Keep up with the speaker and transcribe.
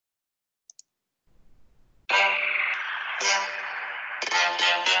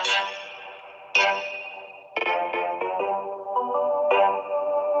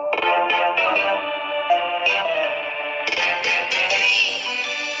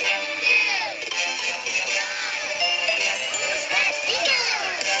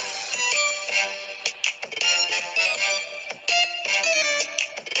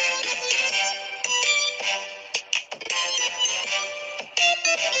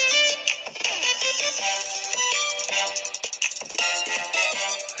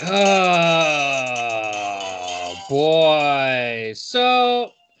Oh, boy.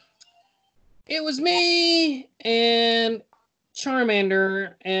 So, it was me and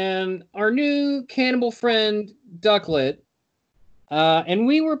Charmander and our new cannibal friend, Ducklet. And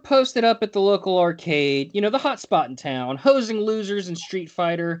we were posted up at the local arcade, you know, the hot spot in town, hosing losers in Street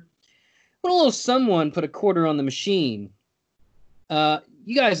Fighter. When a little someone put a quarter on the machine.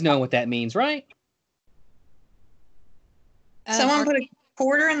 You guys know what that means, right? Someone put a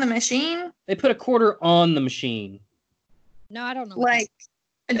quarter in the machine? They put a quarter on the machine. No, I don't know. Like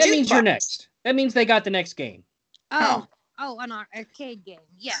a that means you're jukebox. next. That means they got the next game. Oh, an arcade game.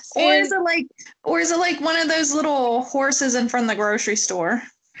 Yes. Or is it like one of those little horses in front of the grocery store?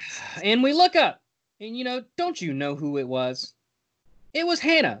 And we look up, and you know, don't you know who it was? It was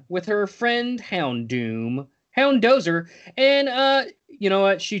Hannah with her friend Houndozer, and you know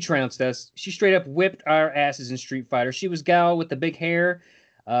what? She trounced us. She straight up whipped our asses in Street Fighter. She was gal with the big hair,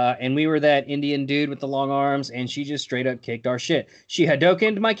 and we were that Indian dude with the long arms, and she just straight up kicked our shit. She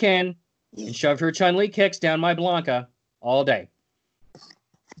Hadokened my Ken and shoved her Chun-Li kicks down my Blanca all day.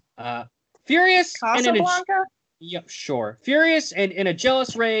 Furious Casablanca? Yep, sure. Furious and in a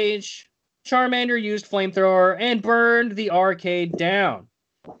jealous rage, Charmander used flamethrower and burned the arcade down.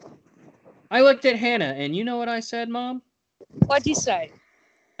 I looked at Hannah, and you know what I said, Mom? What'd you say?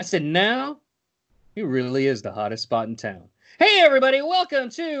 I said, now, he really is the hottest spot in town. Hey, everybody, welcome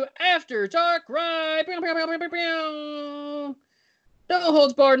to After Dark Ride. No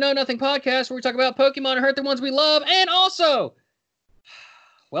holds barred, no nothing podcast where we talk about Pokemon and hurt the ones we love. And also,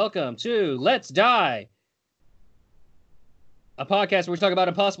 welcome to Let's Die, a podcast where we talk about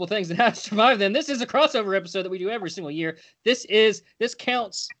impossible things and how to survive them. This is a crossover episode that we do every single year. This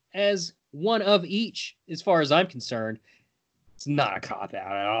counts as one of each, as far as I'm concerned. It's not a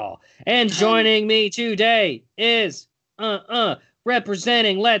cop-out at all. And joining me today is,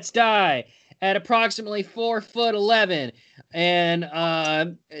 representing Let's Die at approximately 4'11"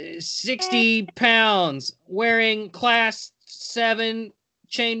 and 60 pounds, wearing Class 7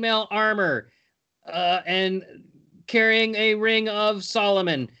 chainmail armor, and carrying a ring of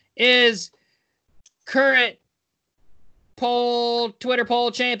Solomon, is current Twitter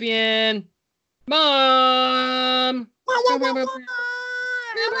poll champion, Mom.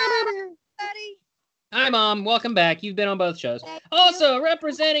 Hi, Mom. Welcome back. You've been on both shows. Also,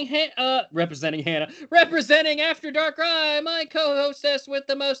 representing Hannah, representing After Dark Ride, my co-hostess with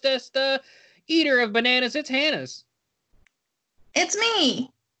the mostest eater of bananas. It's Hannah's. It's me.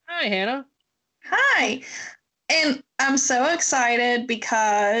 Hi, Hannah. Hi. And I'm so excited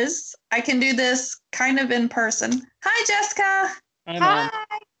because I can do this kind of in person. Hi, Jessica. Hi, Mom.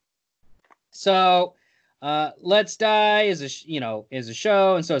 Hi. So, Let's Die is a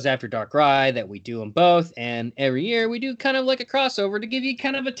show, and so is After Dark Ride, that we do them both. And every year we do kind of like a crossover to give you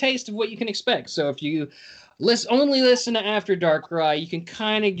kind of a taste of what you can expect. So if you only listen to After Dark Ride, you can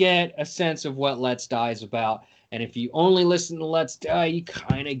kind of get a sense of what Let's Die is about. And if you only listen to Let's Die, you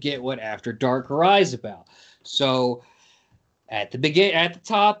kind of get what After Dark Ride is about. So at the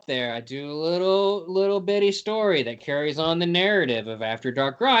top there, I do a little bitty story that carries on the narrative of After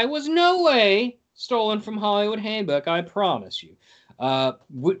Dark Ride. Was no way stolen from Hollywood Handbook, I promise you.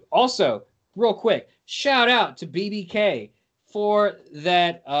 Also, real quick, shout out to BBK for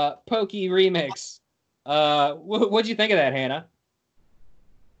that Pokey remix. What'd you think of that, Hannah?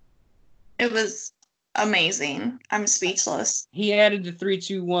 It was amazing. I'm speechless. He added the 3,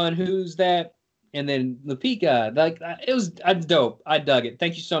 2, 1. Who's that? And then the Pika. Like, it was dope. I dug it.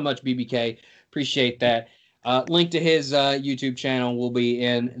 Thank you so much, BBK. Appreciate that. Link to his YouTube channel will be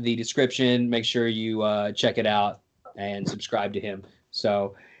in the description. Make sure you check it out and subscribe to him.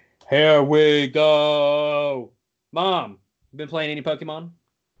 So, here we go. Mom, been playing any Pokemon?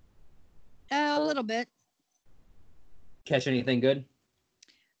 A little bit. Catch anything good?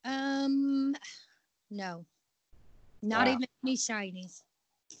 No. Not Wow. even any shinies.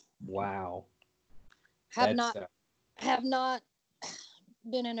 Wow. Have not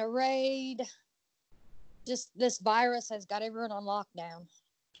been in a raid. Just this virus has got everyone on lockdown.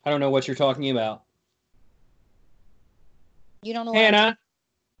 I don't know what you're talking about. You don't know Hannah?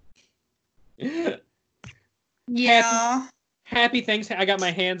 Yeah. Happy things. I got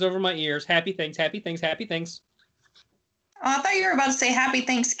my hands over my ears. Happy things, happy things, happy things. Oh, I thought you were about to say Happy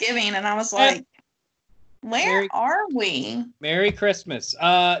Thanksgiving, and I was Yeah. like, where are we? Merry Christmas.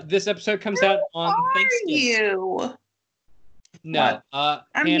 This episode comes out on Are Thanksgiving. you? No. I'm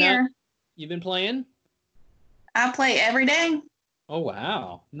Hannah, here. you've been playing? I play every day. Oh,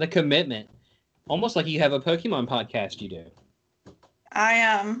 wow. The commitment. Almost like you have a Pokemon podcast you do.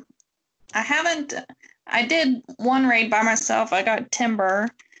 I haven't. I did one raid by myself. I got Timber.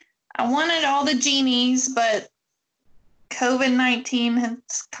 I wanted all the genies, but COVID-19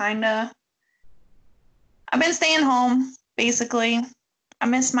 has kind of. I've been staying home, basically. I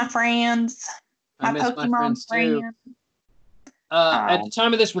miss my friends. I miss Pokemon my friends too. friends. At the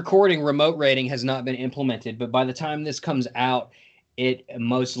time of this recording, remote raiding has not been implemented, but by the time this comes out, it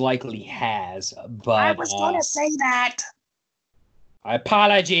most likely has. But I was going to say that.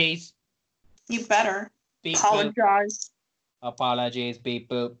 Apologies. You better Beep, apologize. boop. Apologies. Beep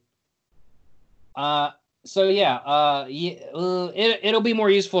boop. So yeah. It'll be more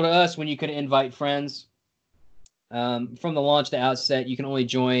useful to us when you can invite friends. From the launch to outset, you can only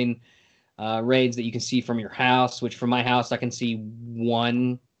join raids that you can see from your house, which from my house I can see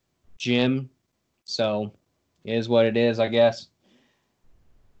one gym. So it is what it is, I guess.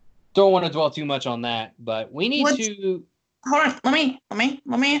 Don't want to dwell too much on that, but we need to. Hold on, let me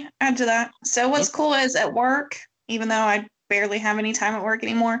add to that. So what's cool is at work, even though I barely have any time at work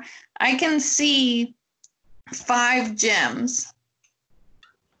anymore, I can see 5 gyms.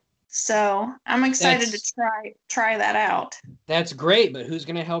 So I'm excited to try that out. That's great, but who's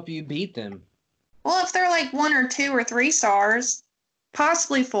gonna help you beat them? Well, if they're like 1 or 2 or 3 stars,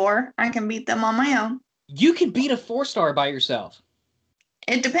 possibly 4, I can beat them on my own. You can beat a 4-star by yourself.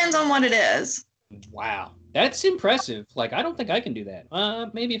 It depends on what it is. Wow. That's impressive. Like, I don't think I can do that.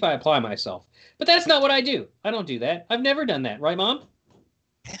 Maybe if I apply myself. But that's not what I do. I don't do that. I've never done that. Right, Mom?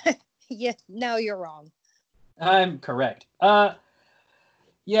 Yeah, no, you're wrong. I'm correct. Yeah,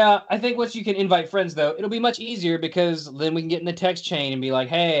 I think once you can invite friends, though, it'll be much easier because then we can get in the text chain and be like,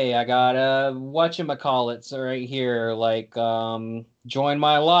 hey, I got a whatchamacallits right here. Like, join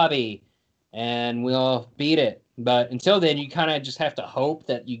my lobby and we'll beat it. But until then, you kind of just have to hope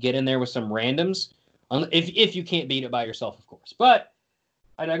that you get in there with some randoms. If you can't beat it by yourself, of course. But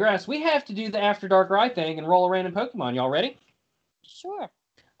I digress. We have to do the After Dark Ride thing and roll a random Pokemon. Y'all ready? Sure.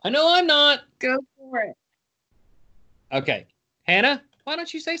 I know I'm not. Go for it. Okay. Hannah, why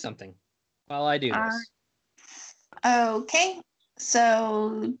don't you say something while I do this? Okay.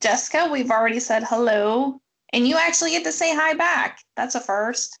 So, Jessica, we've already said hello. And you actually get to say hi back. That's a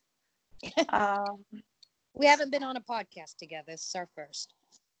first. We haven't been on a podcast together. This is our first.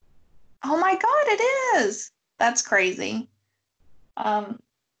 Oh my God, it is. That's crazy.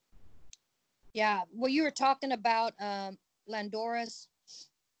 Yeah. Well, you were talking about Landorus.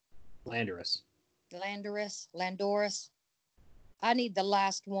 Landorus. I need the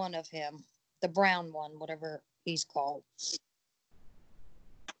last one of him. The brown one, whatever he's called.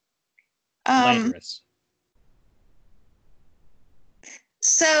 Landorus.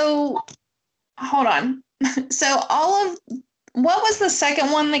 So, hold on. So, what was the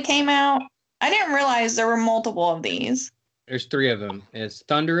second one that came out? I didn't realize there were multiple of these. There's 3 of them. It's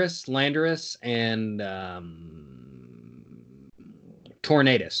Thundurus, Landorus, and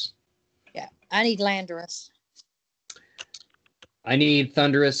Tornadus. Yeah, I need Landorus. I need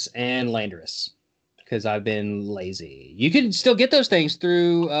Thundurus and Landorus because I've been lazy. You can still get those things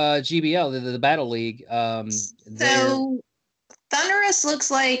through GBL, the Battle League. So Thundurus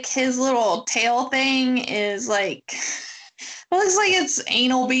looks like his little tail thing is like, it looks like it's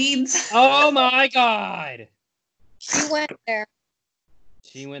anal beads. Oh my God. She went there.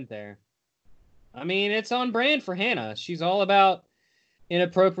 She went there. I mean, it's on brand for Hannah. She's all about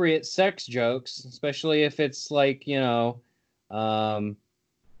inappropriate sex jokes, especially if it's like,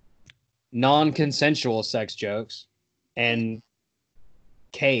 non-consensual sex jokes and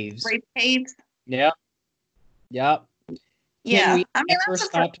caves. Rape caves. Yep. Yeah. Can we I mean, ever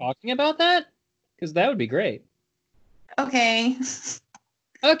stop talking about that? Because that would be great. Okay.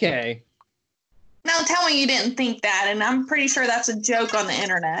 Okay. Now tell me you didn't think that, and I'm pretty sure that's a joke on the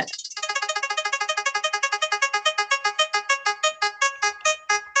internet.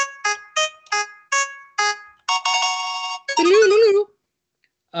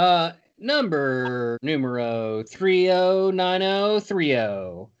 Numero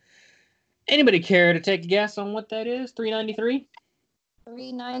 309030. Anybody care to take a guess on what that is? 393?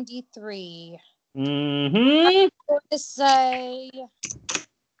 393. Mm-hmm.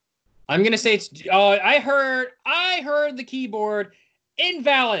 I'm gonna say it's. I heard the keyboard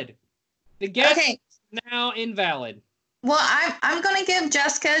invalid. The guess now invalid. Well, I'm gonna give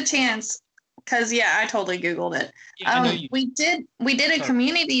Jessica a chance because I totally Googled it. Yeah, I know you. We did a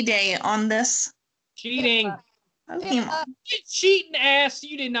community day on this Cheating. Pokemon. You cheating ass.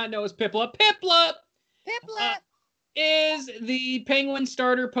 You did not know it was Piplup. Piplup is the penguin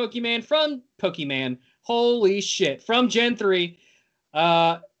starter Pokemon from Pokemon. Holy shit. From Gen 3.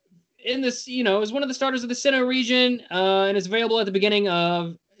 In this, is one of the starters of the Sinnoh region, and is available at the beginning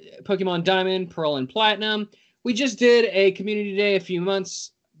of Pokemon Diamond, Pearl, and Platinum. We just did a community day a few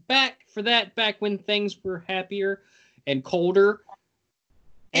months back for that, back when things were happier and colder.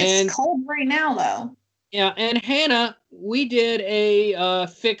 It's cold right now, though. Yeah, and Hannah, we did a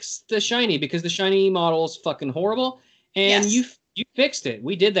fix the shiny because the shiny model is fucking horrible, and Yes. you fixed it.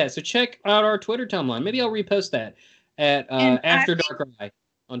 We did that, so check out our Twitter timeline. Maybe I'll repost that at After Dark Eye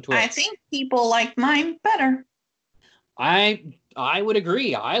on Twitter. I think people like mine better. I would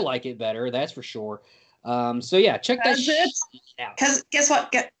agree. I like it better. That's for sure. So yeah, check that out. Because guess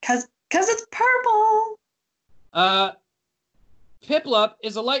what? Because it's purple. Piplup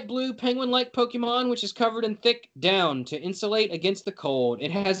is a light blue penguin-like Pokemon which is covered in thick down to insulate against the cold. It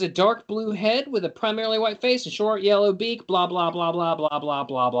has a dark blue head with a primarily white face and short yellow beak, blah, blah, blah, blah, blah, blah,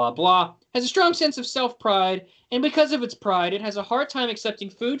 blah, blah, blah. Has a strong sense of self-pride, and because of its pride, it has a hard time accepting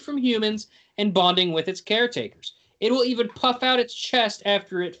food from humans and bonding with its caretakers. It will even puff out its chest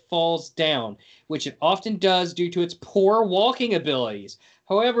after it falls down, which it often does due to its poor walking abilities.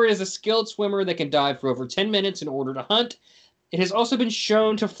 However, it is a skilled swimmer that can dive for over 10 minutes in order to hunt. It has also been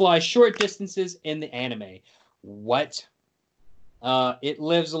shown to fly short distances in the anime. What? It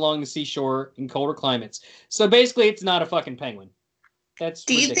lives along the seashore in colder climates. So basically, it's not a fucking penguin. That's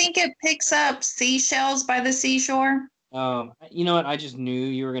Do you think it picks up seashells by the seashore? You know what? I just knew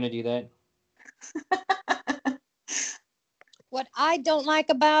you were going to do that. What I don't like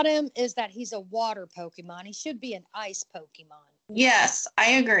about him is that he's a water Pokemon. He should be an ice Pokemon. Yes,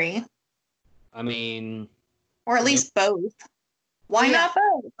 I agree. I mean... Or at least both. Why not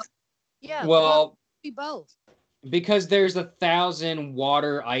both? Yeah, well, be both. Because there's 1,000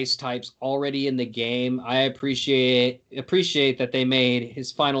 water ice types already in the game. I appreciate that they made his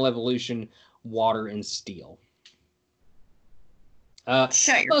final evolution water and steel.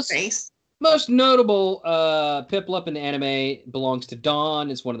 Shut your face. Most notable Piplup in the anime belongs to Dawn.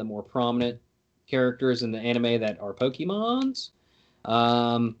 It's one of the more prominent characters in the anime that are Pokemons.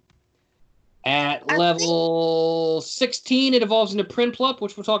 At level 16, it evolves into Prinplup,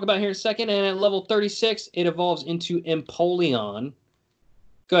 which we'll talk about here in a second. And at level 36, it evolves into Empoleon.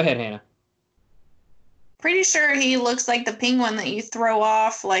 Go ahead, Hannah. Pretty sure he looks like the penguin that you throw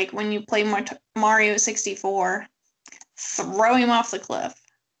off, like when you play Mario 64. Throw him off the cliff.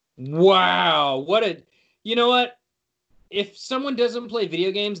 Wow. You know what? If someone doesn't play video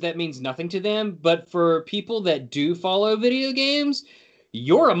games, that means nothing to them. But for people that do follow video games,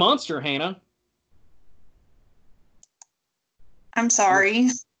 you're a monster, Hannah. I'm sorry.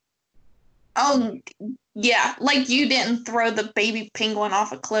 Oh, yeah. Like you didn't throw the baby penguin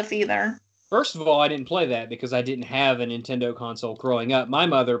off a cliff either. First of all, I didn't play that because I didn't have a Nintendo console growing up. My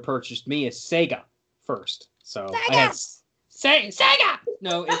mother purchased me a Sega first. So Sega! I had Sega!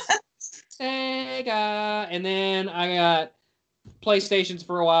 No, it's Sega. And then I got PlayStations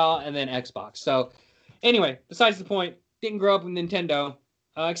for a while and then Xbox. So anyway, besides the point, didn't grow up with Nintendo.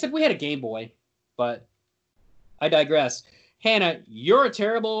 Except we had a Game Boy. But I digress. Hannah, you're a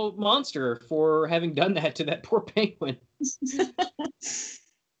terrible monster for having done that to that poor penguin.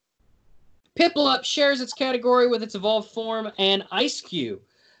 Piplup shares its category with its evolved form and Ice-Cube.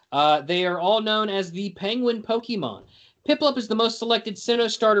 They are all known as the Penguin Pokemon. Piplup is the most selected Sinnoh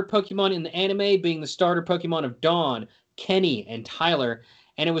starter Pokemon in the anime, being the starter Pokemon of Dawn, Kenny, and Tyler,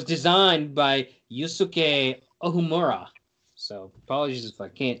 and it was designed by Yusuke Ohumura. So, apologies if I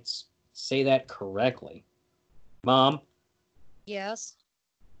can't say that correctly. Mom? Yes.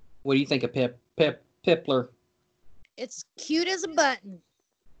 What do you think of Piplup? It's cute as a button.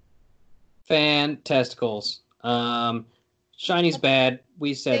 Fantasticals. Shiny's bad.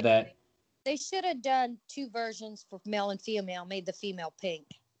 We said that. They should have done two versions for male and female, made the female pink.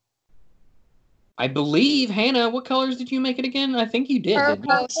 I believe, Hannah, what colors did you make it again? I think you did.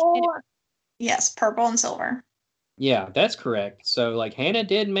 Purple. Yes, purple and silver. Yeah, that's correct. So, like, Hannah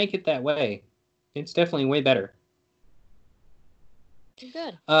did make it that way. It's definitely way better.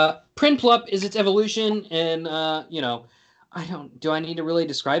 Good. Prinplup is its evolution, and, do I need to really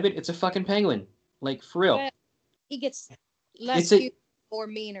describe it? It's a fucking penguin. Like, for real. He gets less cute or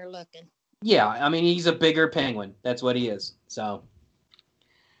meaner looking. Yeah, I mean, he's a bigger penguin. That's what he is. So,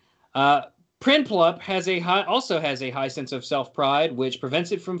 Prinplup also has a high sense of self-pride, which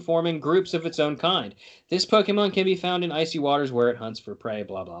prevents it from forming groups of its own kind. This Pokemon can be found in icy waters where it hunts for prey,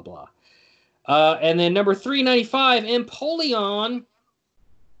 blah, blah, blah. And then number 395, Empoleon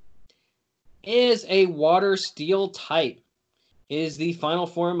is a water steel type. It is the final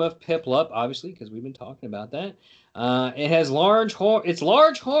form of Piplup, obviously, because we've been talking about that. It has its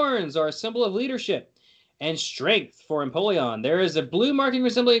large horns are a symbol of leadership and strength for Empoleon. There is a blue marking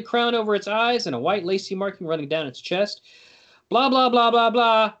resembling a crown over its eyes and a white lacy marking running down its chest. Blah, blah, blah, blah,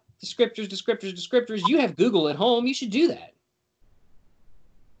 blah. Descriptors. You have Google at home. You should do that.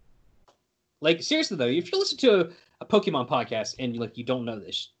 Like, seriously, though, if you listen to a Pokemon podcast and you don't know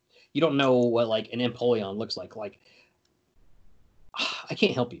this, you don't know what, like, an Empoleon looks like, I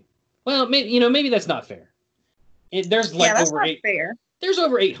can't help you. Well, maybe that's not fair. There's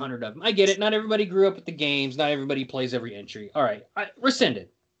over 800 of them. I get it. Not everybody grew up with the games. Not everybody plays every entry. All right. Rescinded.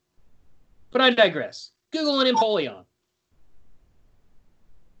 But I digress. Google an Empoleon.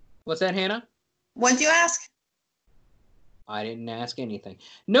 What's that, Hannah? What'd you ask? I didn't ask anything.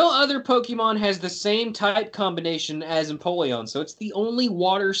 No other Pokemon has the same type combination as Empoleon, so it's the only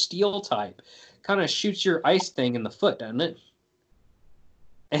water steel type. Kind of shoots your ice thing in the foot, doesn't it?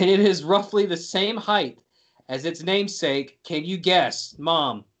 And it is roughly the same height as its namesake. Can you guess,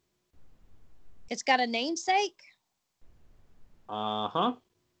 Mom? It's got a namesake? Uh-huh.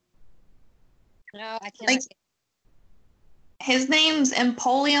 No, I can't. His name's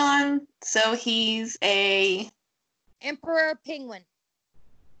Empoleon, so he's a... Emperor Penguin.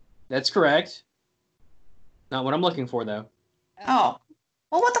 That's correct. Not what I'm looking for, though. Oh.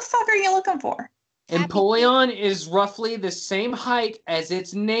 Well, what the fuck are you looking for? Empoleon is roughly the same height as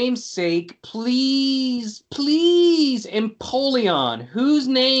its namesake. Please, Empoleon. Whose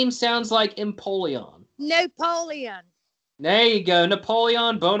name sounds like Empoleon? Napoleon. There you go,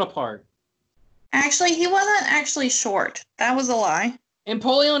 Napoleon Bonaparte. Actually, he wasn't actually short. That was a lie.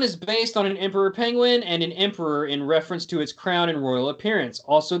 Empoleon is based on an emperor penguin and an emperor in reference to its crown and royal appearance.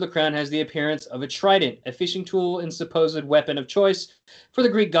 Also, the crown has the appearance of a trident, a fishing tool and supposed weapon of choice for the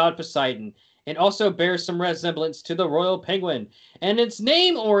Greek god Poseidon. It also bears some resemblance to the royal penguin. And its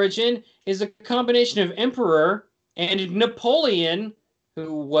name origin is a combination of emperor and Napoleon,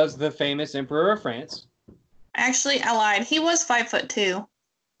 who was the famous emperor of France. Actually, I lied. He was 5'2".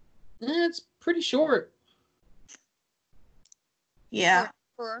 It's pretty short. Yeah.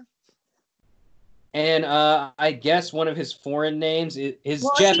 And I guess one of his foreign names is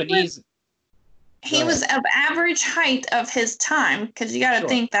Japanese. He was of average height of his time, because you got to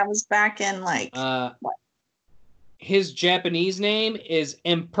think that was back in what? His Japanese name is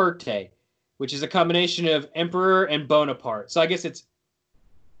Emperte, which is a combination of emperor and Bonaparte. So I guess it's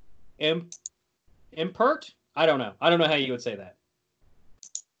Impert? I don't know. I don't know how you would say that.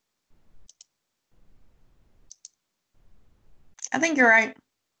 I think you're right.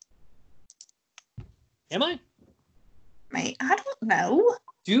 Am I? Mate, I don't know.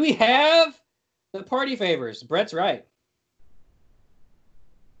 Do we have the party favors? Brett's right.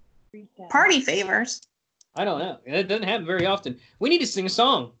 Party favors? I don't know. It doesn't happen very often. We need to sing a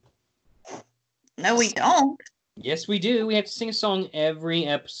song. No, we don't. Yes, we do. We have to sing a song every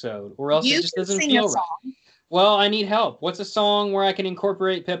episode, or else it just doesn't sing feel a right. song. Well, I need help. What's a song where I can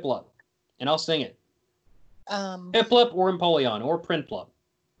incorporate Piplup? And I'll sing it. Piplup or Empoleon or Prinplup.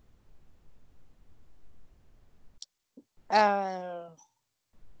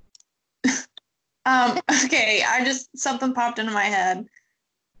 Okay, something popped into my head.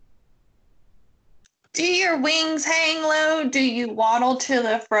 Do your wings hang low? Do you waddle to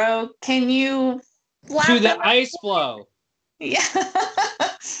the fro? Can you flap to the ice flow? Yeah.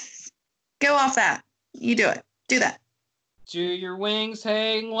 Go off that. You do it. Do that. Do your wings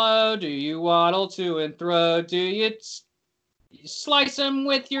hang low? Do you waddle to and fro? Do you slice them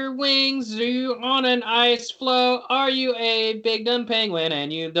with your wings? Do you on an ice floe? Are you a big dumb penguin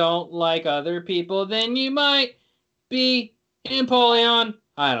and you don't like other people? Then you might be Empoleon.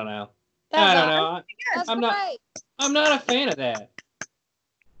 I don't know. I don't know. I'm not a fan of that.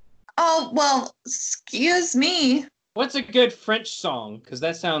 Oh, well, excuse me. What's a good French song? Because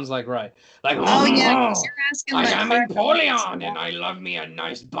that sounds like right. Like, oh yeah, you're asking. I am Empoleon and I love me a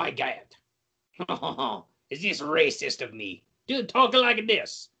nice baguette. Is this racist of me? Dude, talking like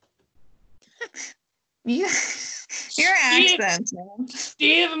this. Yeah, your accent, man.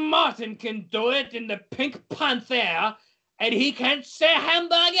 Steve Martin can do it in the Pink Panther, and he can't say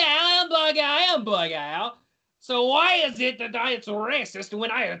hamburger. So why is it that it's racist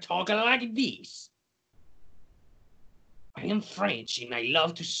when I am talking like this? I am French and I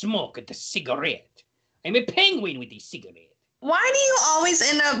love to smoke the cigarette. I'm a penguin with a cigarette. Why do you always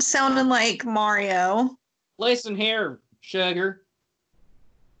end up sounding like Mario? Listen here, sugar.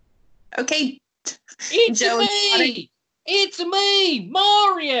 Okay, It's Joe me! It's me,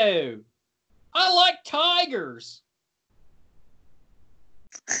 Mario! I like tigers.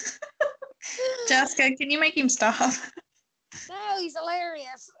 Jessica, can you make him stop? No, he's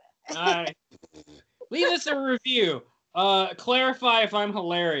hilarious. All right. Leave us a review. Clarify if I'm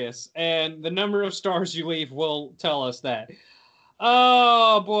hilarious, and the number of stars you leave will tell us that.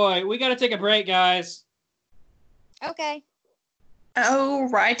 Oh boy, we got to take a break, guys. Okay. Oh,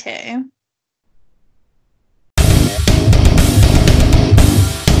 righto.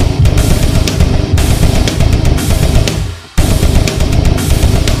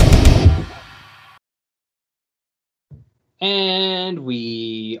 And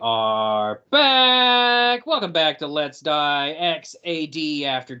we are back. Welcome back to Let's Die XAD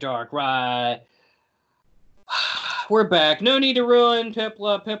After Dark Ride. We're back. No need to ruin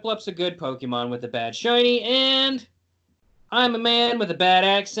Piplup. Piplup's a good Pokemon with a bad shiny, and I'm a man with a bad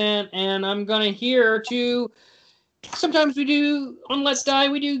accent, and I'm gonna here to. Sometimes we do on Let's Die.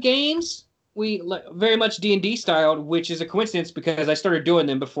 We do games. We very much D&D styled, which is a coincidence because I started doing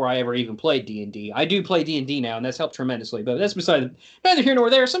them before I ever even played D&D. I do play D&D now, and that's helped tremendously. But that's beside neither here nor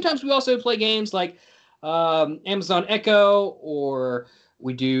there. Sometimes we also play games like Amazon Echo, or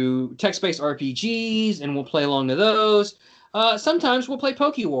we do text-based RPGs, and we'll play along to those. Sometimes we'll play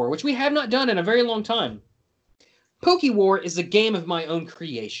PokeWar, which we have not done in a very long time. PokeWar is a game of my own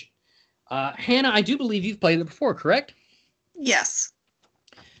creation. Hannah, I do believe you've played it before, correct? Yes.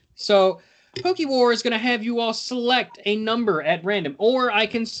 So PokeWar is going to have you all select a number at random, or I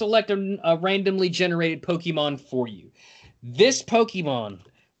can select a randomly generated Pokemon for you. This Pokemon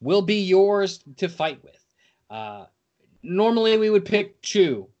will be yours to fight with. Normally, we would pick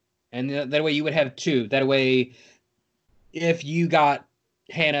two, and that way you would have two. That way, if you got,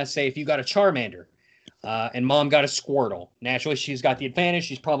 Hannah, say if you got a Charmander, and Mom got a Squirtle, naturally she's got the advantage.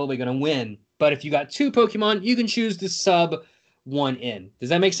 She's probably going to win. But if you got two Pokemon, you can choose to sub one in. Does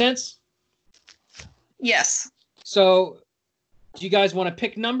that make sense? Yes. So, do you guys want to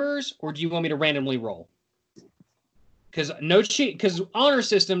pick numbers, or do you want me to randomly roll? Because no cheat. Because honor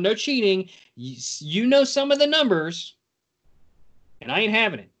system, no cheating. You know some of the numbers, and I ain't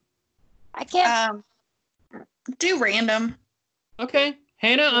having it. I can't. Do random. Okay,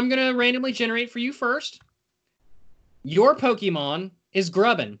 Hannah, I'm gonna randomly generate for you first. Your Pokemon is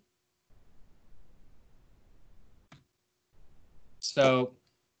Grubbin. So,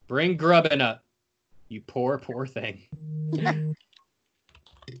 bring Grubbin up. You poor, poor thing.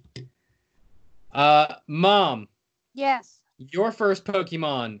 Mom. Yes. Your first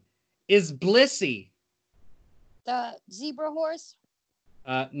Pokemon is Blissey. The zebra horse.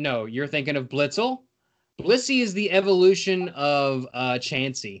 No, you're thinking of Blitzel. Blissey is the evolution of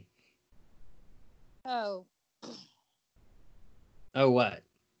Chansey. Oh. Oh, what?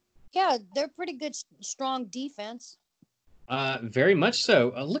 Yeah, they're pretty good, strong defense. Very much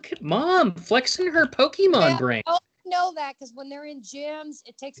so. Look at Mom flexing her Pokemon brain. I know that because when they're in gyms,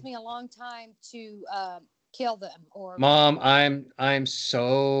 it takes me a long time to kill them. Or Mom, I'm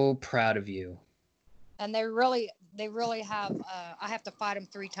so proud of you. And they really have. I have to fight them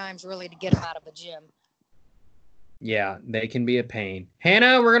 3 times really to get them out of the gym. Yeah, they can be a pain.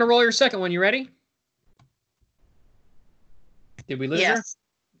 Hannah, we're gonna roll your second one. You ready? Did we lose her?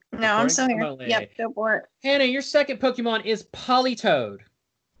 No, I'm still here. Yep, go for it. Hannah, your second Pokemon is Politoed.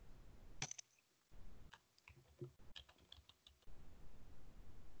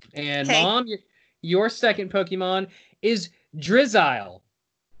 And Mom, your second Pokemon is Drizzile.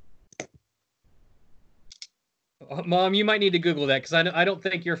 Mom, you might need to Google that because I don't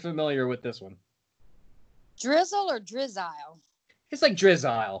think you're familiar with this one. Drizzle or Drizzile? It's like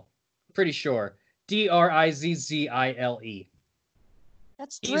Drizzile. Pretty sure. Drizzile.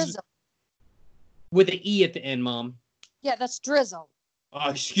 That's Drizzle. With an E at the end, Mom. Yeah, that's Drizzle.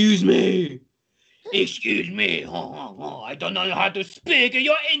 Excuse me. Excuse me. I don't know how to speak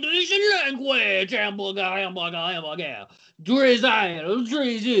your English language. Drizzle.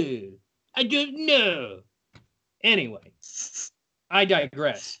 I don't know. Anyway, I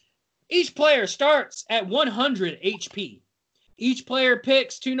digress. Each player starts at 100 HP. Each player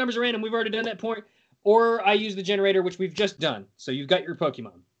picks 2 numbers at random. We've already done that point. Or I use the generator, which we've just done. So you've got your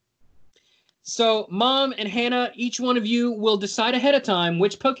Pokemon. So Mom and Hannah, each one of you will decide ahead of time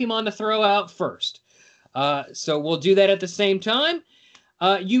which Pokemon to throw out first. So we'll do that at the same time.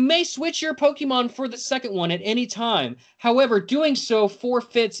 You may switch your Pokemon for the second one at any time. However, doing so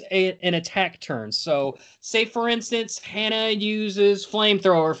forfeits an attack turn. So say, for instance, Hannah uses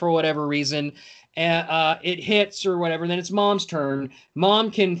Flamethrower for whatever reason, and it hits or whatever, then it's Mom's turn.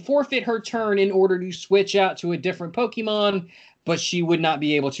 Mom can forfeit her turn in order to switch out to a different Pokemon, but she would not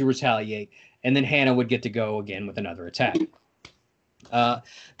be able to retaliate. And then Hannah would get to go again with another attack.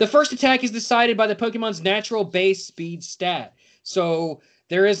 The first attack is decided by the Pokemon's natural base speed stat. So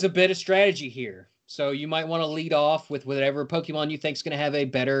there is a bit of strategy here. So you might want to lead off with whatever Pokemon you think is going to have a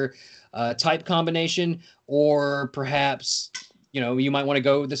better type combination, or perhaps, you might want to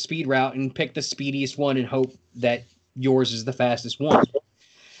go the speed route and pick the speediest one and hope that yours is the fastest one.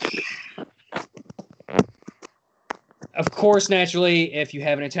 Of course, naturally, if you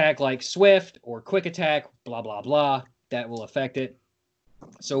have an attack like Swift or Quick Attack, blah, blah, blah, that will affect it.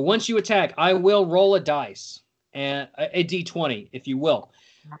 So once you attack, I will roll a dice, and a d20, if you will.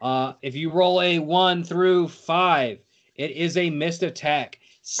 If you roll a 1 through 5, it is a missed attack.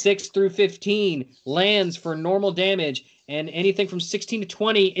 6 through 15 lands for normal damage, and anything from 16 to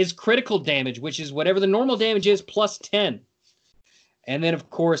 20 is critical damage, which is whatever the normal damage is plus 10. And then, of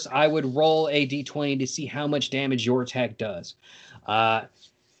course, I would roll a d20 to see how much damage your attack does.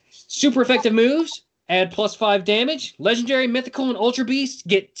 Super effective moves add plus 5 damage. Legendary, Mythical, and Ultra Beasts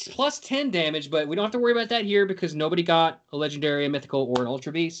get plus 10 damage, but we don't have to worry about that here because nobody got a Legendary, a Mythical, or an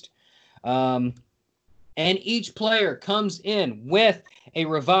Ultra Beast. And each player comes in with a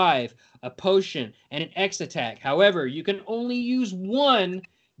Revive, a Potion, and an X attack. However, you can only use one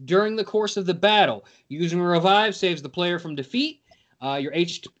during the course of the battle. Using a Revive saves the player from defeat. Your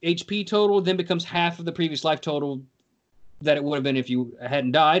HP total then becomes half of the previous life total that it would have been if you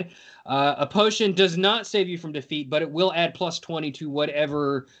hadn't died. A potion does not save you from defeat, but it will add plus 20 to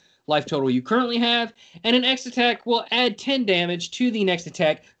whatever life total you currently have. And an X attack will add 10 damage to the next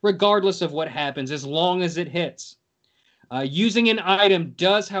attack, regardless of what happens, as long as it hits. Using an item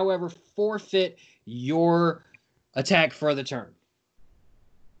does, however, forfeit your attack for the turn.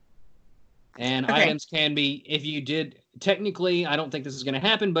 And items can be, if you did, technically, I don't think this is going to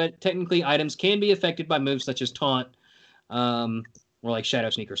happen, but technically items can be affected by moves such as Taunt, or like Shadow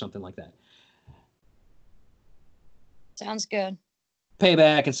Sneak or something like that. Sounds good.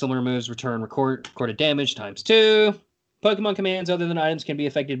 Payback and similar moves return recorded damage times 2. Pokemon commands other than items can be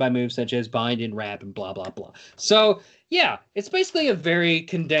affected by moves such as Bind and Wrap and blah, blah, blah. So, yeah, it's basically a very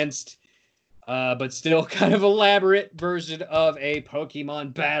condensed, but still kind of elaborate version of a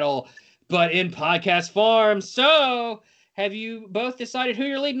Pokemon battle, but in podcast form. So, have you both decided who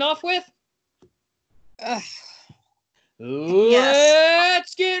you're leading off with?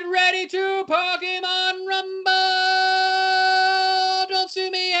 Let's get ready to Pokemon Rumble! Don't sue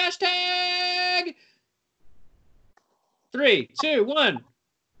me, hashtag! 3, 2, 1.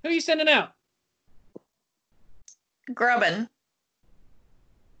 Who are you sending out? Grubbin.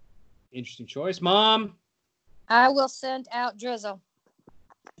 Interesting choice. Mom? I will send out Drizzle.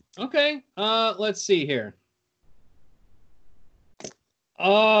 Okay. Let's see here.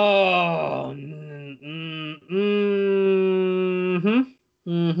 Oh.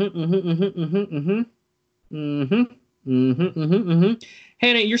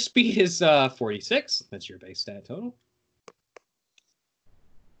 Hannah, your speed is 46. That's your base stat total.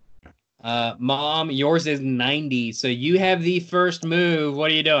 Mom, yours is 90. So you have the first move. What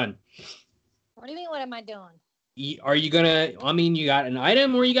are you doing? What do you mean, what am I doing? Are you gonna, you got an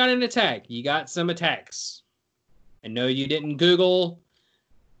item or you got an attack? You got some attacks. I know you didn't Google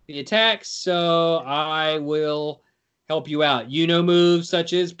the attacks, so I will help you out. You know moves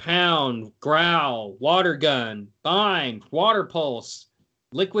such as Pound, Growl, Water Gun, Bind, Water Pulse,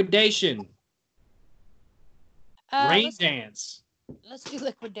 Liquidation, Rain Dance. Let's do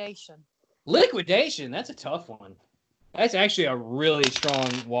Liquidation. Liquidation, that's a tough one. That's actually a really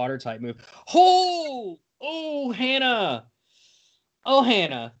strong water type move. Oh, Hannah. Oh,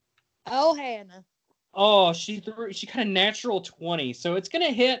 Hannah. Oh, she got a natural 20, so it's going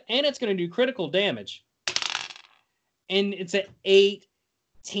to hit, and it's going to do critical damage. And it's at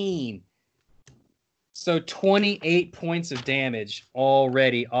 18. So 28 points of damage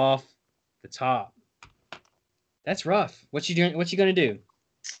already off the top. That's rough. What you doing? What you going to do,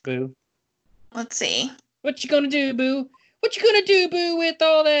 Boo? Let's see. What you going to do, Boo? What you going to do, Boo, with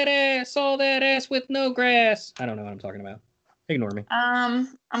all that ass with no grass? I don't know what I'm talking about. Ignore me. I'm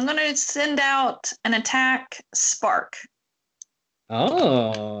gonna send out an attack Spark.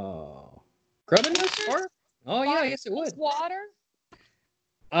 Oh, Grubbin knows Spark? Oh yeah, I guess it would. Water.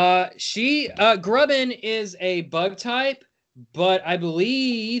 Grubbin is a bug type, but I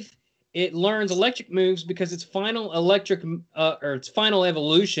believe it learns electric moves because its final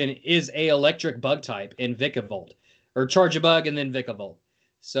evolution is a electric bug type in Vikavolt, or Charge-a-Bug and then Vikavolt.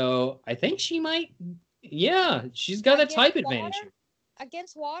 So I think she might. Yeah, she's got a type advantage.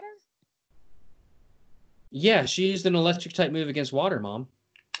 Against water? Yeah, she used an electric type move against water, Mom.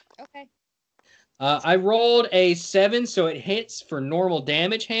 Okay. I rolled a 7, so it hits for normal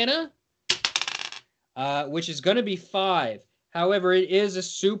damage, Hannah, which is going to be 5. However, it is a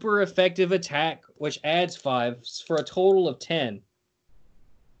super effective attack, which adds 5 for a total of 10.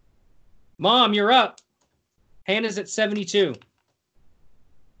 Mom, you're up. Hannah's at 72.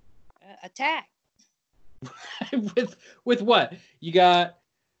 Attack. with what? You got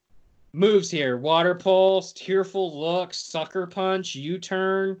moves here: water pulse, tearful look, sucker punch,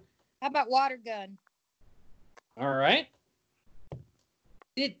 U-turn. How about water gun? All right.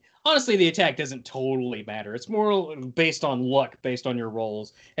 Honestly, the attack doesn't totally matter. It's more based on luck, based on your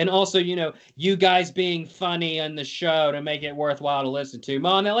rolls, and also, you guys being funny on the show to make it worthwhile to listen to.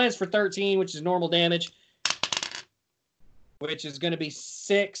 Mom, that lands for 13, which is normal damage, which is going to be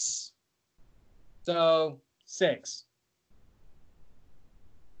 6. So 6.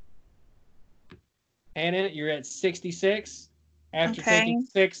 Hannah, you're at 66 after taking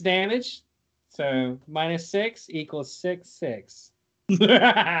 6 damage. So minus 6 equals 6. Go.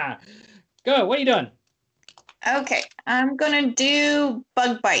 What are you doing? Okay, I'm gonna do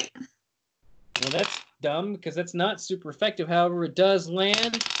bug bite. Well, that's dumb because that's not super effective. However, it does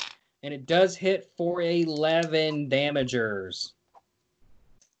land, and it does hit for 11 damagers.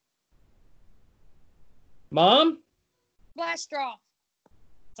 Mom? Blast off.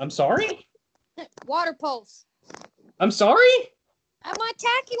 I'm sorry? Water pulse. I'm sorry? I'm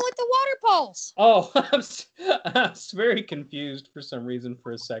attacking with the water pulse. Oh, I was very confused for some reason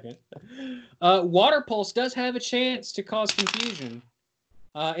for a second. Water pulse does have a chance to cause confusion.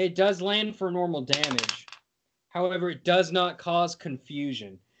 It does land for normal damage. However, it does not cause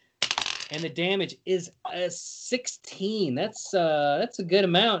confusion. And the damage is 16. That's a good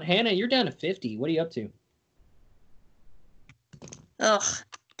amount. Hannah, you're down to 50. What are you up to? Ugh,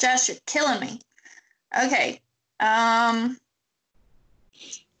 Josh, you're killing me. Okay. I'm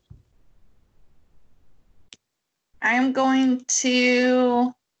going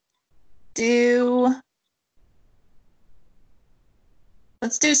to do.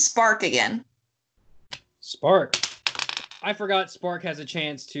 Let's do Spark again. Spark. I forgot Spark has a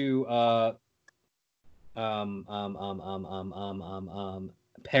chance to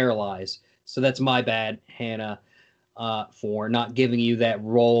paralyze. So that's my bad, Hannah, for not giving you that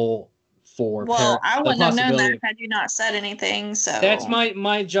roll for. Well, I wouldn't have known that had you not said anything. So that's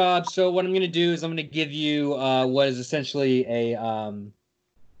my job. So what I'm going to do is I'm going to give you what is essentially a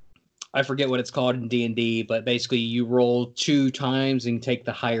I forget what it's called in D&D, but basically you roll 2 times and take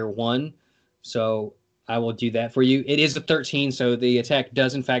the higher one. So I will do that for you. It is a 13, so the attack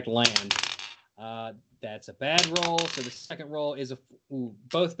does in fact land. That's a bad roll. So the second roll is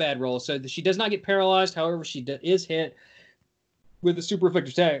both bad rolls. So she does not get paralyzed. However, she is hit with a super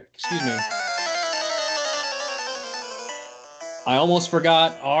effective attack. Excuse me. I almost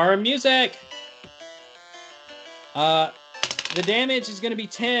forgot our music. The damage is going to be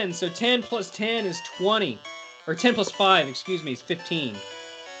 10. So 10 plus 10 is 20. Or 10 plus 5, excuse me, is 15.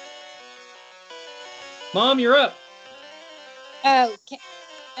 Mom, you're up. Oh, can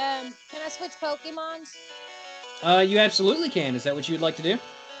I switch Pokemons? You absolutely can. Is that what you would like to do?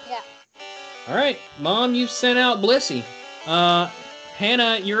 Yeah. All right. Mom, you've sent out Blissey.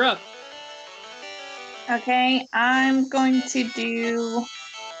 Hannah, you're up. Okay, I'm going to do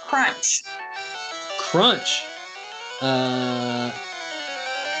Crunch. Crunch.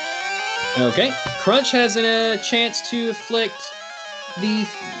 Okay. Crunch has a chance to inflict the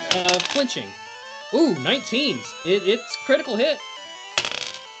flinching. Ooh, 19s. It's critical hit.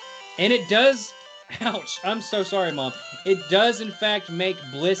 And it does... Ouch. I'm so sorry, Mom. It does, in fact, make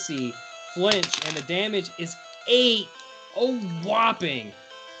Blissey flinch, and the damage is 8. Oh, whopping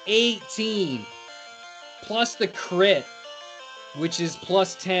 18. Plus the crit, which is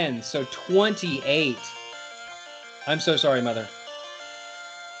plus 10, so 28. I'm so sorry, Mother.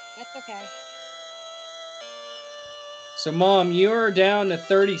 That's okay. So, Mom, you're down to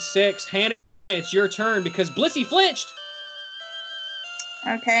 36. Hannah, it's your turn because Blissey flinched.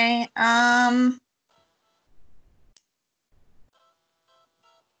 Okay,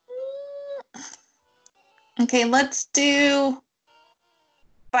 okay, let's do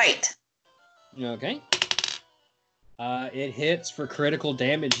Bite. Okay. It hits for critical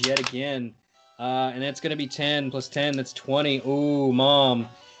damage yet again. And that's going to be 10 plus 10. That's 20. Ooh, Mom.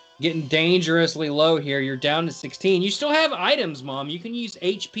 Getting dangerously low here. You're down to 16. You still have items, Mom. You can use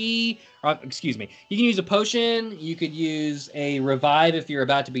HP. Excuse me. You can use a potion. You could use a revive if you're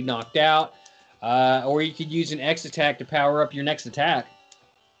about to be knocked out. Or you could use an X attack to power up your next attack.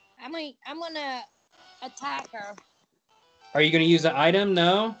 I'm gonna attack her. Are you going to use an item?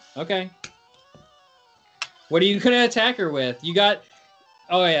 No? Okay. What are you gonna attack her with? You got.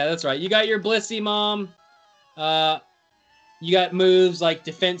 Oh yeah, that's right. You got your Blissey, Mom. You got moves like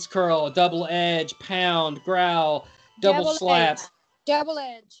defense curl, double edge, pound, growl, double slap. Edge. Double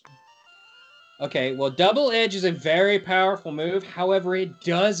edge. Okay, well, double edge is a very powerful move. However, it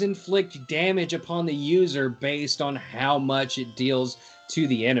does inflict damage upon the user based on how much it deals to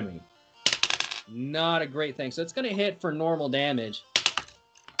the enemy. Not a great thing. So it's going to hit for normal damage.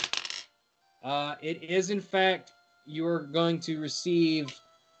 It is, in fact, you're going to receive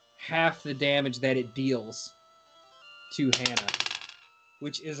half the damage that it deals to Hannah,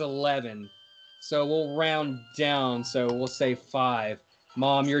 which is 11. So we'll round down. So we'll say 5.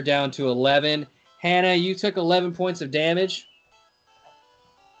 Mom, you're down to 11. Hannah, you took 11 points of damage.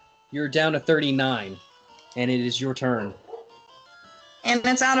 You're down to 39, and it is your turn. And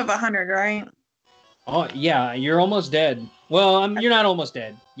it's out of 100, right? Oh, yeah, you're almost dead. Well, you're not almost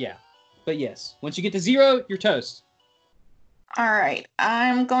dead. Yeah, but yes. Once you get to 0, you're toast. All right.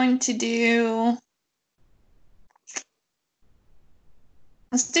 I'm going to do...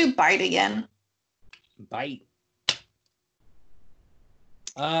 Let's do bite again. Bite.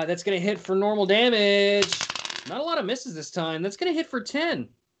 That's going to hit for normal damage. Not a lot of misses this time. That's going to hit for 10.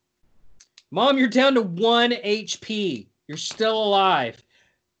 Mom, you're down to 1 HP. You're still alive.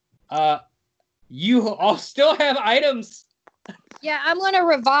 You all still have items. Yeah, I'm going to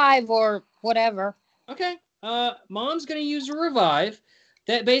revive or whatever. Okay. Mom's going to use a revive.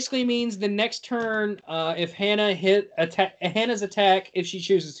 That basically means the next turn, if Hannah Hannah's attack, if she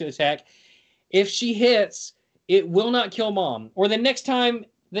chooses to attack, if she hits, it will not kill Mom. Or the next time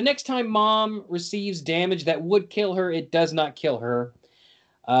Mom receives damage that would kill her, it does not kill her.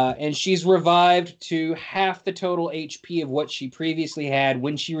 And she's revived to half the total HP of what she previously had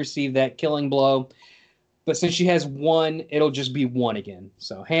when she received that killing blow. But since she has 1, it'll just be 1 again.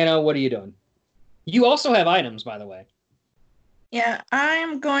 So, Hannah, what are you doing? You also have items, by the way. Yeah,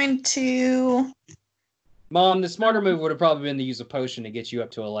 I'm going to... Mom, the smarter move would have probably been to use a potion to get you up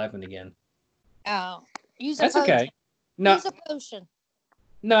to 11 again. Oh. That's okay. No. Use a potion.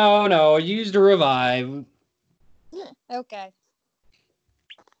 No, you used a revive. Okay.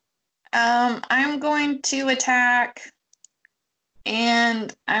 I'm going to attack,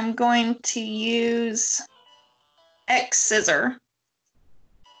 and I'm going to use X Scissor.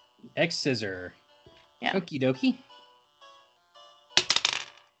 X Scissor. Yeah. Okie dokie.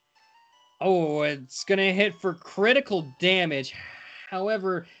 Oh, it's going to hit for critical damage.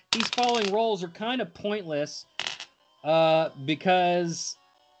 However, these following rolls are kind of pointless because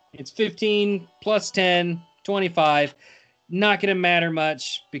it's 15 plus 10, 25. Not going to matter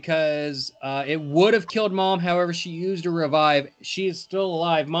much because it would have killed Mom. However, she used a revive. She is still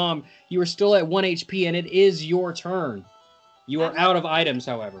alive. Mom, you are still at 1 HP, and it is your turn. You are out of items,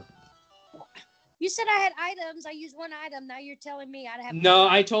 however. You said I had items. I used 1 item. Now you're telling me I have... No,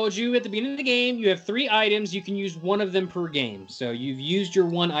 I told you at the beginning of the game, you have 3 items. You can use 1 of them per game. So you've used your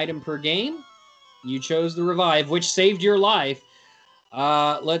 1 item per game. You chose the revive, which saved your life.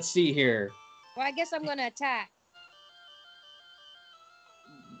 Let's see here. Well, I guess I'm going to attack.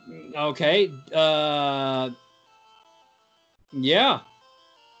 Okay. Yeah.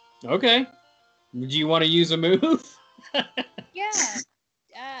 Okay. Do you want to use a move? Yeah.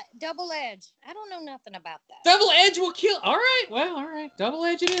 Double edge. I don't know nothing about that. Double edge will kill. All right. Well, all right. Double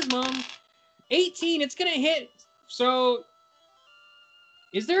edge it is, Mom. 18. It's going to hit. So,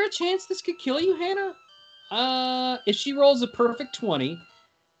 is there a chance this could kill you, Hannah? If she rolls a perfect 20,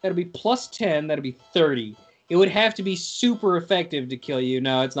 that'll be plus 10. That'll be 30. It would have to be super effective to kill you.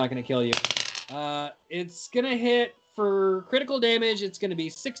 No, it's not going to kill you. It's going to hit for critical damage. It's going to be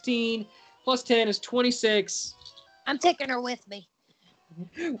 16. Plus 10 is 26. I'm taking her with me.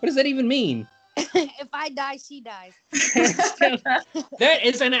 What does that even mean? If I die, she dies. That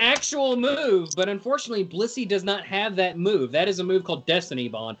is an actual move, but unfortunately, Blissey does not have that move. That is a move called Destiny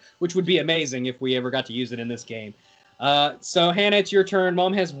Bond, which would be amazing if we ever got to use it in this game. So, Hannah, it's your turn.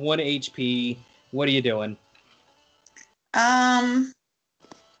 Mom has 1 HP. What are you doing?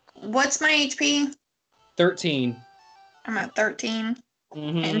 What's my HP? 13. I'm at 13.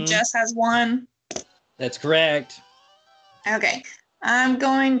 Mm-hmm. And Jess has 1. That's correct. Okay. I'm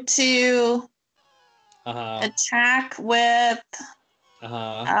going to attack with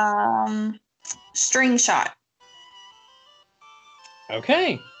string shot.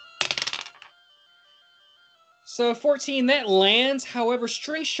 Okay. So 14, that lands. However,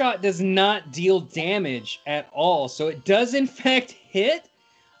 string shot does not deal damage at all. So it does in fact hit,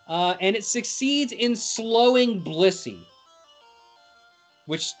 and it succeeds in slowing Blissey,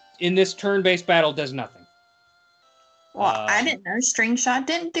 which in this turn-based battle does nothing. Well, I didn't know String Shot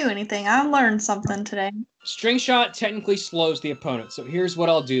didn't do anything. I learned something today. String Shot technically slows the opponent. So here's what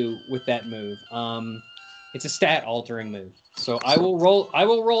I'll do with that move. It's a stat altering move. So I will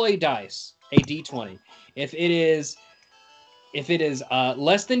roll a dice, a d20. If it is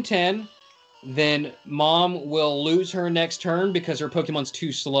less than 10, then Mom will lose her next turn because her Pokemon's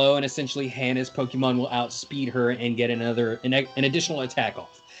too slow, and essentially Hannah's Pokemon will outspeed her and get an additional attack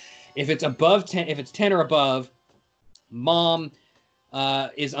off. If it's above 10, if it's 10 or above, Mom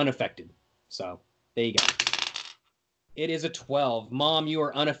is unaffected. So there you go. It is a 12. Mom, you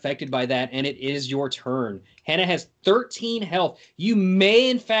are unaffected by that, and it is your turn. Hannah has 13 health. You may,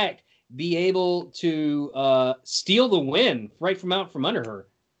 in fact, be able to steal the win right from out from under her.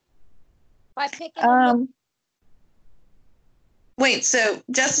 By picking Wait, so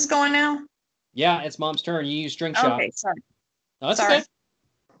Jess is going now? Yeah, it's Mom's turn. You use String Shot. Okay, sorry. No, that's Sorry.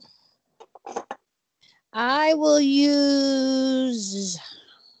 okay. I will use.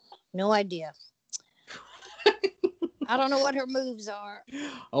 No idea. I don't know what her moves are.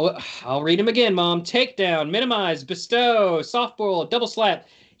 Oh, I'll read them again, Mom. Takedown, minimize, bestow, softball, double slap,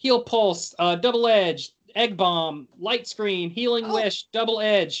 heal pulse, double edge, egg bomb, light screen, healing wish, double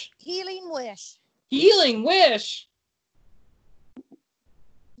edge. Healing wish. Healing wish.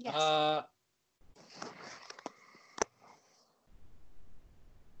 Yes.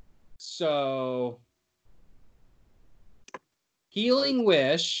 So healing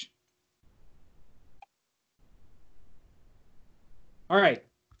wish. All right.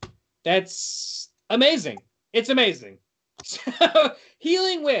 That's amazing. It's amazing. So,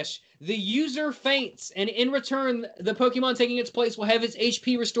 healing wish. The user faints, and in return, the Pokemon taking its place will have its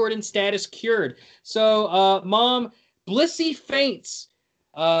HP restored and status cured. So, Mom, Blissey faints,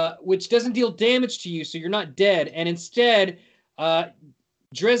 which doesn't deal damage to you, so you're not dead. And instead,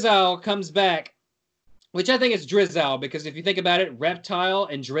 Drizzle comes back, which I think is Drizzle, because if you think about it, Reptile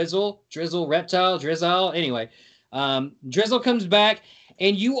and Drizzle, Reptile, Drizzle, anyway. Drizzle comes back,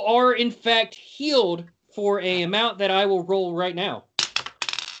 and you are, in fact, healed for an amount that I will roll right now.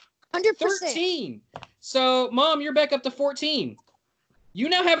 100%. 13. So, Mom, you're back up to 14. You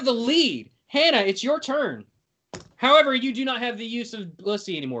now have the lead. Hannah, it's your turn. However, you do not have the use of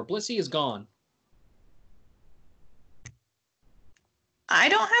Blissey anymore. Blissey is gone. I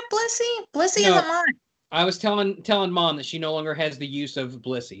don't have Blissey. Blissey No. isn't mine. I was telling Mom that she no longer has the use of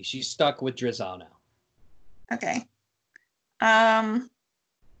Blissey. She's stuck with Drizzle now. Okay.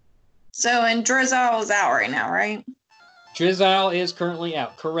 So, and Drizzle is out right now, right? Drizzle is currently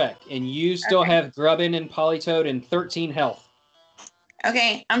out, correct. And you still have Grubbin and Politoed and 13 health.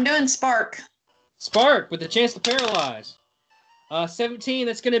 Okay, I'm doing Spark. Spark with the chance to paralyze. 17,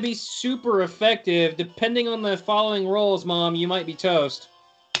 that's going to be super effective. Depending on the following rolls, Mom, you might be toast.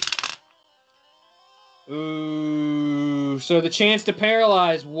 Ooh, so the chance to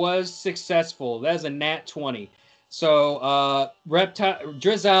paralyze was successful. That is a nat 20. So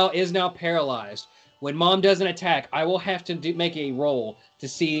Drizzle is now paralyzed. When Mom does an attack, I will have to make a roll to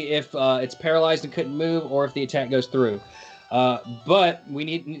see if it's paralyzed and couldn't move, or if the attack goes through. But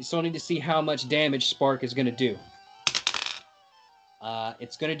we still need to see how much damage Spark is going to do.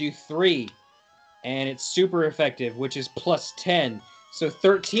 It's going to do 3, and it's super effective, which is plus 10. So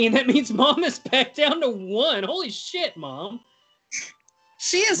 13, that means Mom is back down to 1. Holy shit, Mom.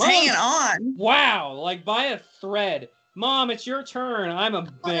 She is Mom, hanging on. Wow, like by a thread. Mom, it's your turn. I'm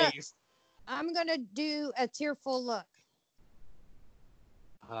amazed. I'm going to do a tearful look.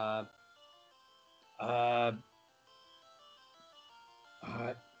 I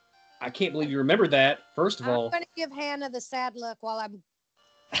can't believe you remember that, first of all. I'm going to give Hannah the sad look while I'm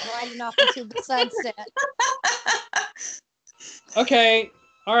riding off into the sunset. Okay,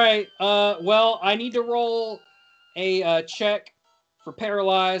 all right. Well, I need to roll a check for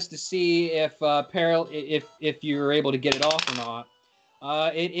paralyzed to see if you're able to get it off or not.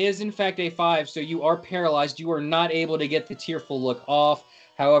 It is, in fact, a 5, so you are paralyzed. You are not able to get the tearful look off.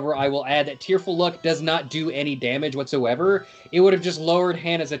 However, I will add that tearful look does not do any damage whatsoever. It would have just lowered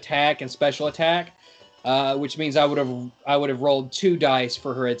Hannah's attack and special attack, which means I would have rolled 2 dice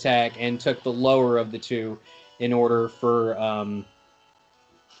for her attack and took the lower of the 2 in order for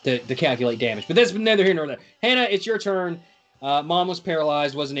to calculate damage. But that's neither here nor there. Hannah, it's your turn. Mom was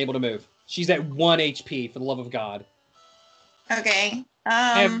paralyzed, wasn't able to move. She's at 1 HP, for the love of God. Okay.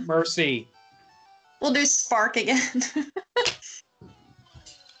 Have mercy. We'll do Spark again.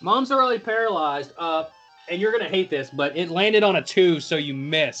 Mom's already paralyzed, and you're going to hate this, but it landed on a 2, so you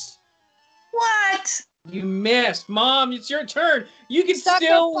missed. What? You missed. Mom, it's your turn. You can Sucker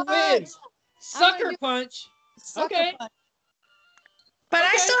still punch. win. Sucker punch. Sucker Okay. punch. But I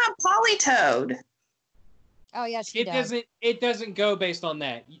Okay. still have Politoed. Oh yeah, she does. It doesn't go based on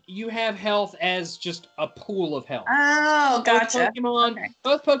that. You have health as just a pool of health. Oh, gotcha.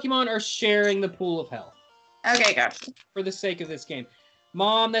 Both Pokemon are sharing the pool of health. Okay, gotcha. For the sake of this game.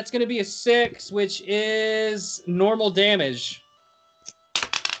 Mom, that's going to be a 6, which is normal damage.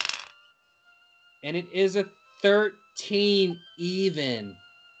 And it is a 13 even.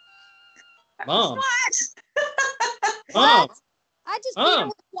 Mom. What? Mom. I just killed her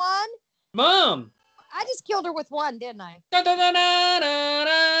with one. Mom. I just killed her with one, didn't I? And I don't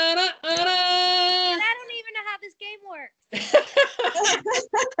even know how this game works.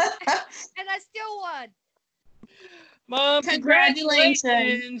 And I still won. Mom,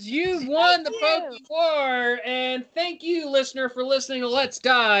 congratulations. You've won the Poke War. And thank you, listener, for listening to Let's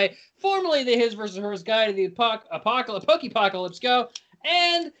Die, formerly the His vs. Hers Guide to the Pokepocalypse Go,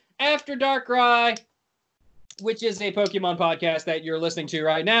 and After Darkrai, which is a Pokemon podcast that you're listening to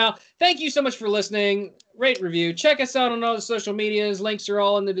right now. Thank you so much for listening. Rate, review. Check us out on all the social medias. Links are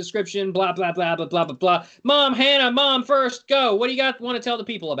all in the description. Blah, blah, blah, blah, blah, blah, blah. Mom, Hannah, Mom first. Go. What do you want to tell the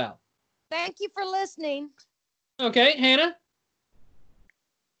people about? Thank you for listening. Okay, Hannah?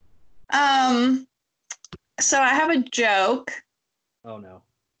 So I have a joke. Oh, no.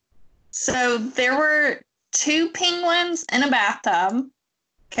 So there were 2 penguins in a bathtub.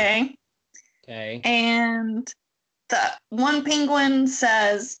 Okay. Okay. And the one penguin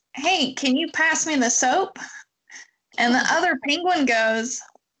says, "Hey, can you pass me the soap?" And the other penguin goes,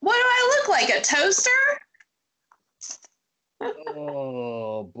 "What do I look like, a toaster?"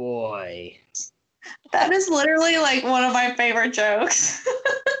 Oh, boy. That is literally like one of my favorite jokes.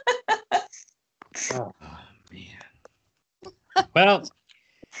 Oh, man. Well,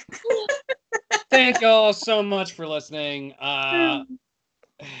 thank y'all so much for listening.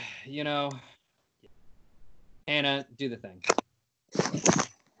 Hannah, do the thing.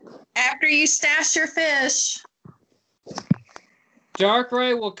 After you stash your fish.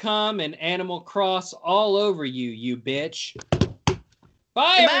 Darkrai will come and Animal Cross all over you, you bitch.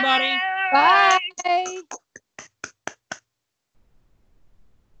 Bye, everybody. Bye.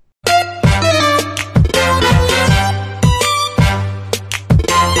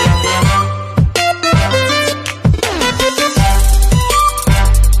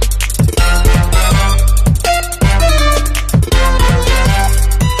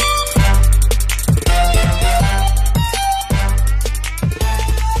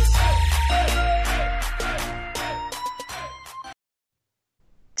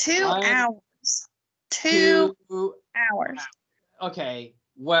 Two hours. Okay,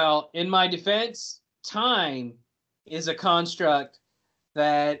 well, in my defense, time is a construct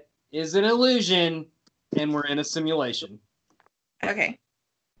that is an illusion, and we're in a simulation. Okay.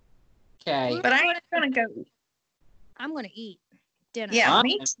 Okay. But I'm gonna go. I'm gonna eat dinner. Yeah,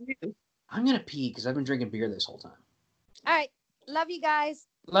 me too. I'm gonna pee because I've been drinking beer this whole time. All right. Love you guys.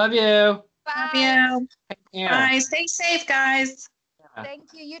 Love you. Bye. Love you. Yeah. Bye. Stay safe, guys.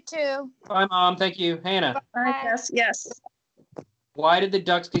 Thank you. You too. Bye, Mom. Thank you. Hannah. Bye. Yes. Why did the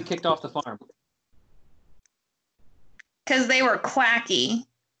ducks get kicked off the farm? Because they were quacky.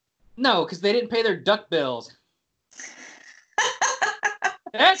 No, because they didn't pay their duck bills.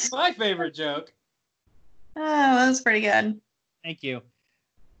 That's my favorite joke. Oh, that was pretty good. Thank you.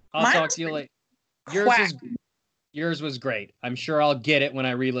 I'll Mine talk was to you later. quack. Yours was great. I'm sure I'll get it when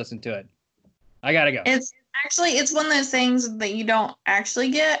I re-listen to it. I gotta go. It's one of those things that you don't actually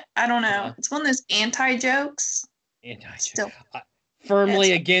get. I don't know. Uh-huh. It's one of those anti-jokes. Still.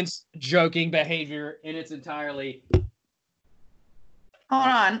 Firmly against joking behavior in its entirely. Hold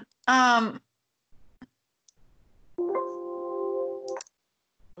on.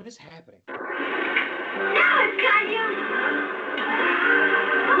 What is happening? Now it's got you!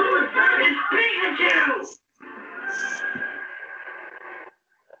 Who's that? It's Pikachu!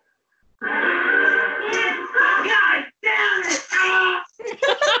 God damn it!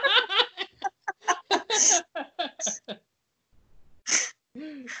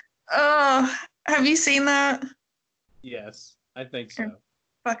 Oh, have you seen that? Yes, I think so.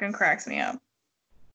 Fucking cracks me up.